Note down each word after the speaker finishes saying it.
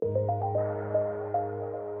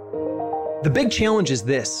The big challenge is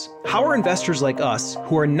this: how are investors like us,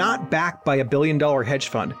 who are not backed by a billion-dollar hedge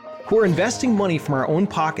fund, who are investing money from our own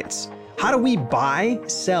pockets, how do we buy,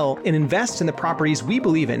 sell, and invest in the properties we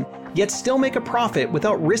believe in, yet still make a profit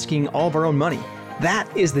without risking all of our own money? That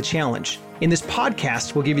is the challenge. In this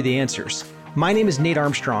podcast, we'll give you the answers. My name is Nate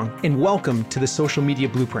Armstrong, and welcome to the Social Media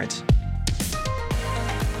Blueprint.